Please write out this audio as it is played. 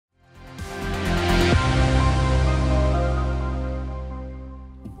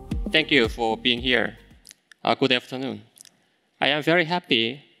Thank you for being here. Good afternoon. I am very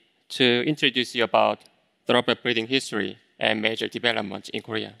happy to introduce you about thoroughbred breeding history and major developments in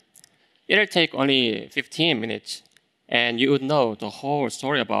Korea. It'll take only 15 minutes, and you would know the whole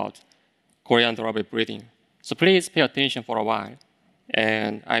story about Korean thoroughbred breeding. So please pay attention for a while,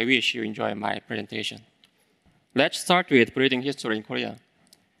 and I wish you enjoy my presentation. Let's start with breeding history in Korea.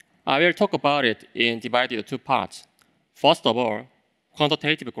 I will talk about it in divided two parts. First of all,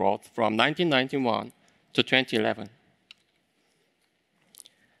 quantitative growth from 1991 to 2011.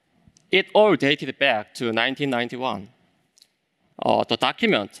 It all dated back to 1991. The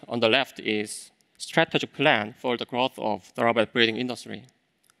document on the left is strategic plan for the growth of thoroughbred breeding industry.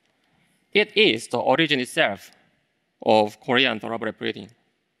 It is the origin itself of Korean thoroughbred breeding.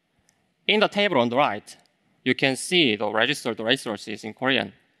 In the table on the right, you can see the registered racehorses in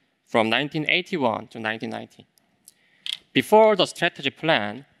Korean from 1981 to 1990. Before the strategy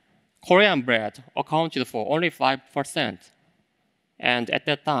plan, Korean bred accounted for only 5%. And at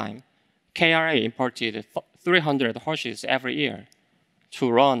that time, KRA imported 300 horses every year to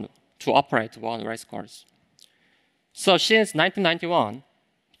operate one race course. So since 1991,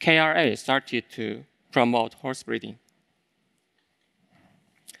 KRA started to promote horse breeding.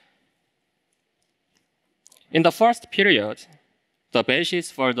 In the first period, the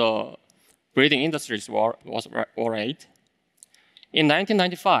basis for the breeding industries was eight. In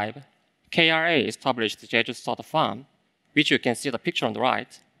 1995, KRA established Jeju Stud Farm, which you can see the picture on the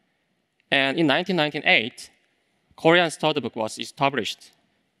right. And in 1998, Korean stud book was established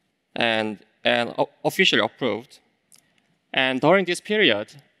and officially approved. And during this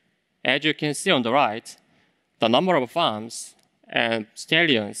period, as you can see on the right, the number of farms and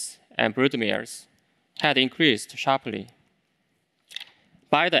stallions and broodmares had increased sharply.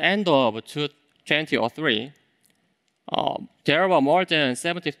 By the end of 2003, there were more than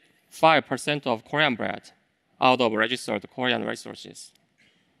 75% of Korean bred out of registered Korean racehorses.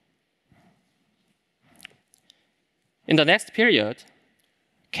 In the next period,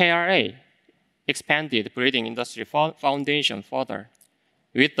 KRA expanded breeding industry foundation further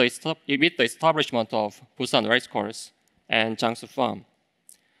with the establishment of Busan Racecourse and Jiangsu Farm.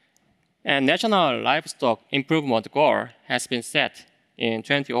 And National Livestock Improvement Goal has been set in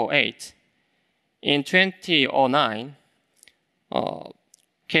 2008. In 2009,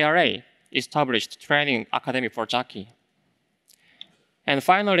 KRA established Training Academy for Jockey. And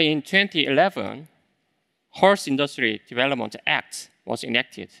finally, in 2011, Horse Industry Development Act was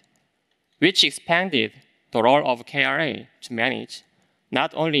enacted, which expanded the role of KRA to manage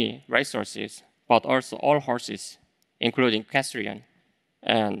not only racehorses, but also all horses, including equestrian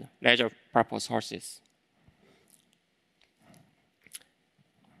and leisure purpose horses.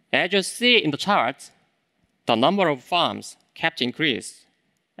 As you see in the chart, the number of farms kept increasing,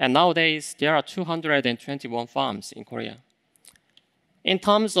 and nowadays there are 221 farms in Korea. In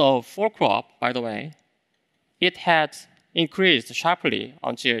terms of full crop, by the way, it had increased sharply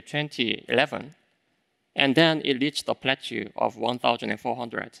until 2011, and then it reached a plateau of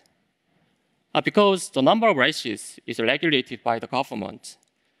 1,400. Because the number of races is regulated by the government,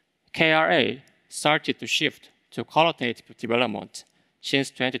 KRA started to shift to qualitative development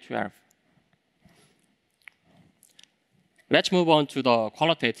since 2012. Let's move on to the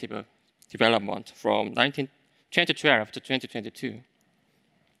qualitative development from 2012 to 2022.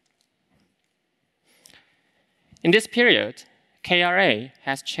 In this period, KRA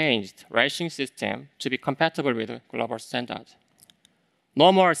has changed racing system to be compatible with global standard.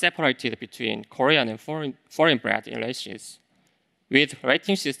 No more separated between Korean and foreign bred in races, with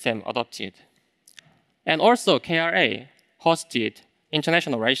rating system adopted. And also KRA hosted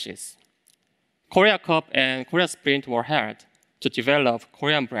international races. Korea Cup and Korea Sprint were held to develop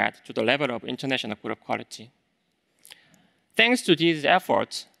Korean bred to the level of international group quality. Thanks to these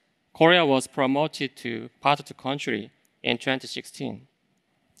efforts, Korea was promoted to part of the country in 2016.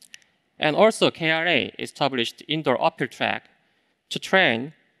 And also KRA established indoor uphill track to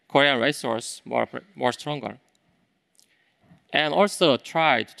train Korean racehorses more stronger. And also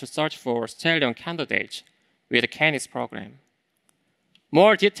tried to search for stallion candidates with the Canis program.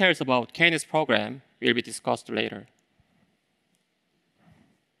 More details about Canis program will be discussed later.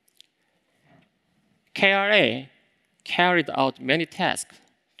 KRA carried out many tasks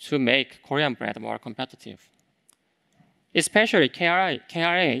to make Korean bred more competitive. Especially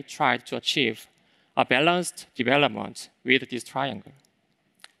KRA tried to achieve a balanced development with this triangle.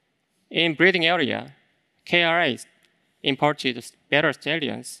 In breeding area, KRA imported better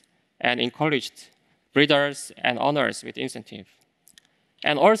stallions and encouraged breeders and owners with incentive,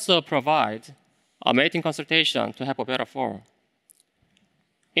 and also provide a mating consultation to have a better fall.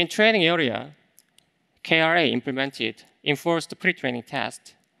 In training area, KRA implemented enforced pre-training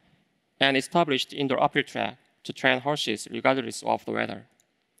test and established indoor uphill track to train horses regardless of the weather,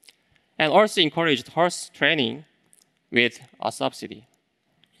 and also encouraged horse training with a subsidy.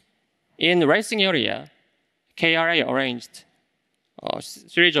 In the racing area, KRA arranged a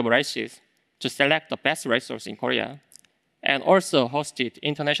series of races to select the best racers in Korea, and also hosted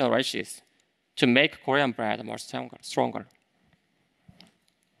international races to make Korean breed more stronger.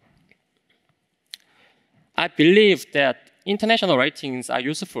 I believe that international ratings are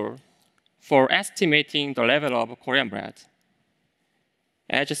useful for estimating the level of Korean breed.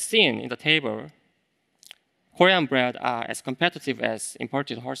 As seen in the table, Korean bred are as competitive as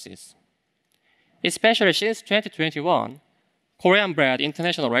imported horses. Especially since 2021, Korean bred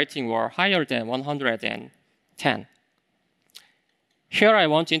international rating were higher than 110. Here I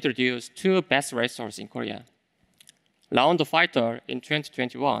want to introduce two best racers in Korea. Round Fighter in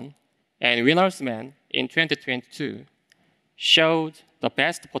 2021 and Winner's Man in 2022 showed the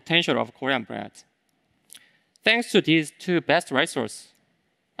best potential of Korean bred. Thanks to these two best racers,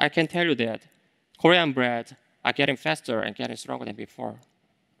 I can tell you that Korean bred are getting faster and getting stronger than before.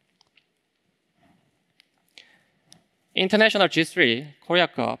 International G3 Korea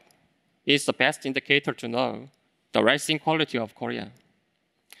Cup is the best indicator to know the racing quality of Korea.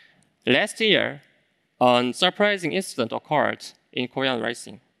 Last year, a surprising incident occurred in Korean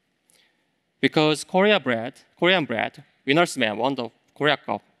racing. Because Korean bred Winner's Man won the Korea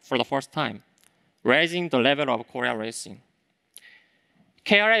Cup for the first time, raising the level of Korean racing.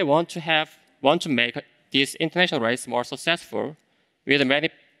 KRA want to make this international race more successful with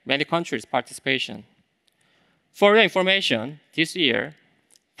many countries' participation. For your information, this year,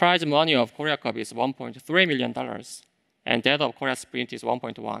 prize money of Korea Cup is $1.3 million, and that of Korea Sprint is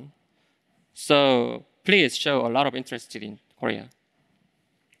 1.1. So please show a lot of interest in Korea.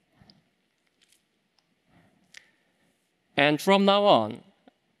 And from now on,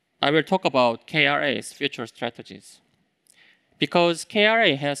 I will talk about KRA's future strategies. Because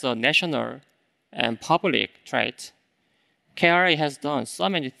KRA has a national and public trait, KRA has done so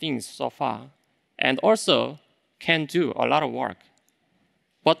many things so far, and also can do a lot of work.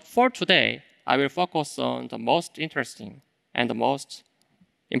 But for today, I will focus on the most interesting and the most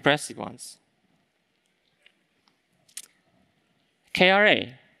impressive ones.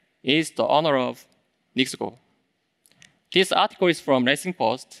 KRA is the owner of Nixgo. This article is from Racing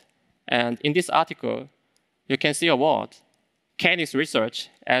Post, and in this article, you can see a word, Canis Research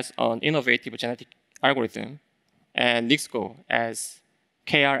as an innovative genetic algorithm, and Nixgo as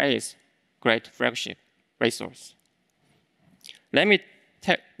KRA's great flagship racers. Let me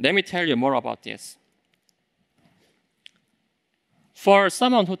tell you more about this. For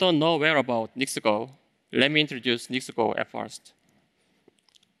someone who don't know where about Nixgo, let me introduce Nixgo at first.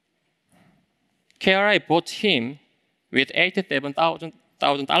 KRA bought him with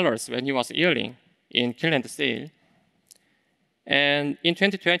 $87,000 when he was yearling in Killand sale. And in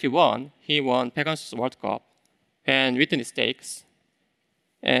 2021, he won Pegasus World Cup and Whitney Stakes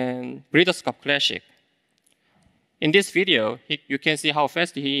and Breeders' Cup Classic. In this video, you can see how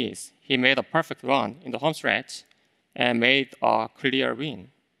fast he is. He made a perfect run in the home stretch and made a clear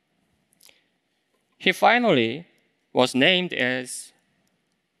win. He finally was named as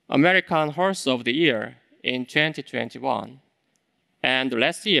American Horse of the Year in 2021. And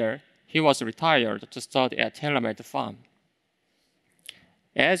last year, he was retired to study at TaylorMade Farm.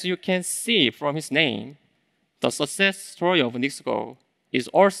 As you can see from his name, the success story of Nixgo is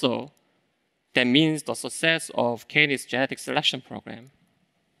also that means the success of Canis genetic selection program.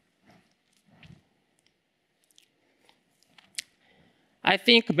 I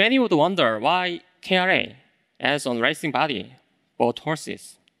think many would wonder why KRA, as a racing body, bought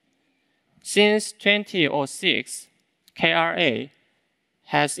horses. Since 2006, KRA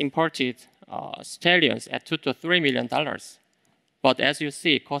has imported stallions at $2 to $3 million, but as you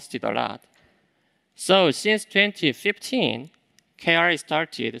see, it costed a lot. So since 2015, KRA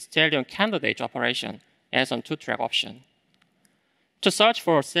started stallion candidate operation as a two-track option to search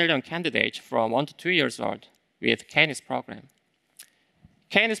for stallion candidates from 1 to 2 years old with Canis program.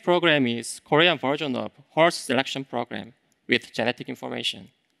 Canis program is Korean version of horse selection program with genetic information.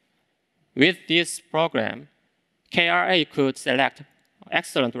 With this program, KRA could select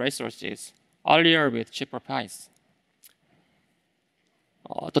excellent racehorses earlier with cheaper price.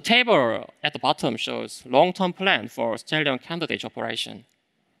 The table at the bottom shows long-term plan for stallion candidate operation.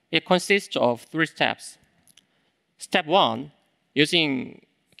 It consists of 3 steps. Step 1, using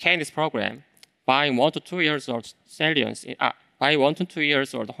Canis program, buying 1 to 2 years old stallions, buy 1 to 2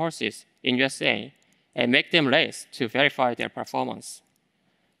 years old horses in USA and make them race to verify their performance.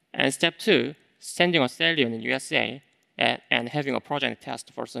 And step 2, sending a stallion in USA and having a project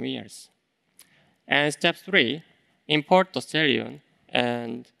test for some years. And step 3, import the stallion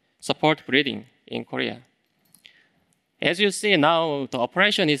and support breeding in Korea. As you see now, the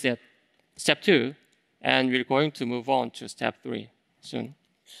operation is at step 2, and we're going to move on to step 3 soon.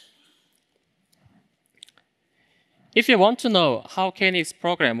 If you want to know how KNX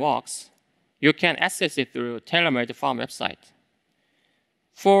program works, you can access it through TaylorMade Farm website.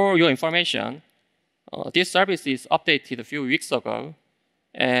 For your information, this service is updated a few weeks ago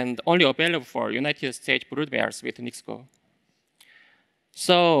and only available for United States brood bears with NIXCO.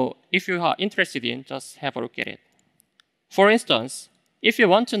 So if you are interested in, just have a look at it. For instance, if you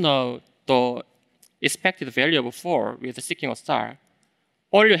want to know the expected value of 4 with seeking a star,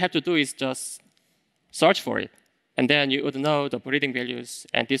 all you have to do is just search for it, and then you would know the breeding values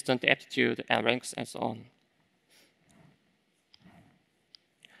and distant aptitude and ranks and so on.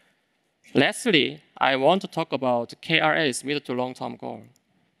 Lastly, I want to talk about KRA's mid to long-term goal.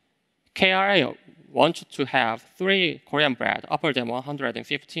 KRA wants to have 3 Korean bred upper than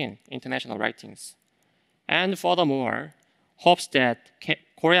 115 international ratings. And furthermore, hopes that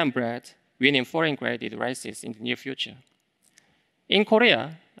Korean bred win in foreign graded races in the near future. In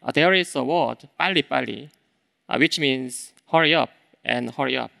Korea, there is a word, 빨리, which means hurry up and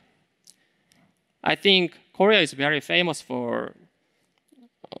hurry up. I think Korea is very famous for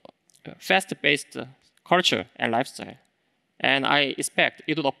fast-paced culture and lifestyle, and I expect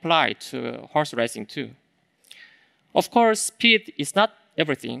it would apply to horse racing too. Of course, speed is not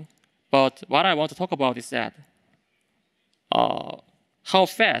everything, but what I want to talk about is that how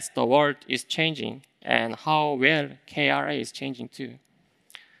fast the world is changing and how well KRA is changing too.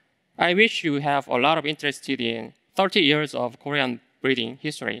 I wish you have a lot of interest in 30 years of Korean breeding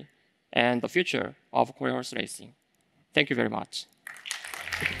history and the future of Korean horse racing. Thank you very much.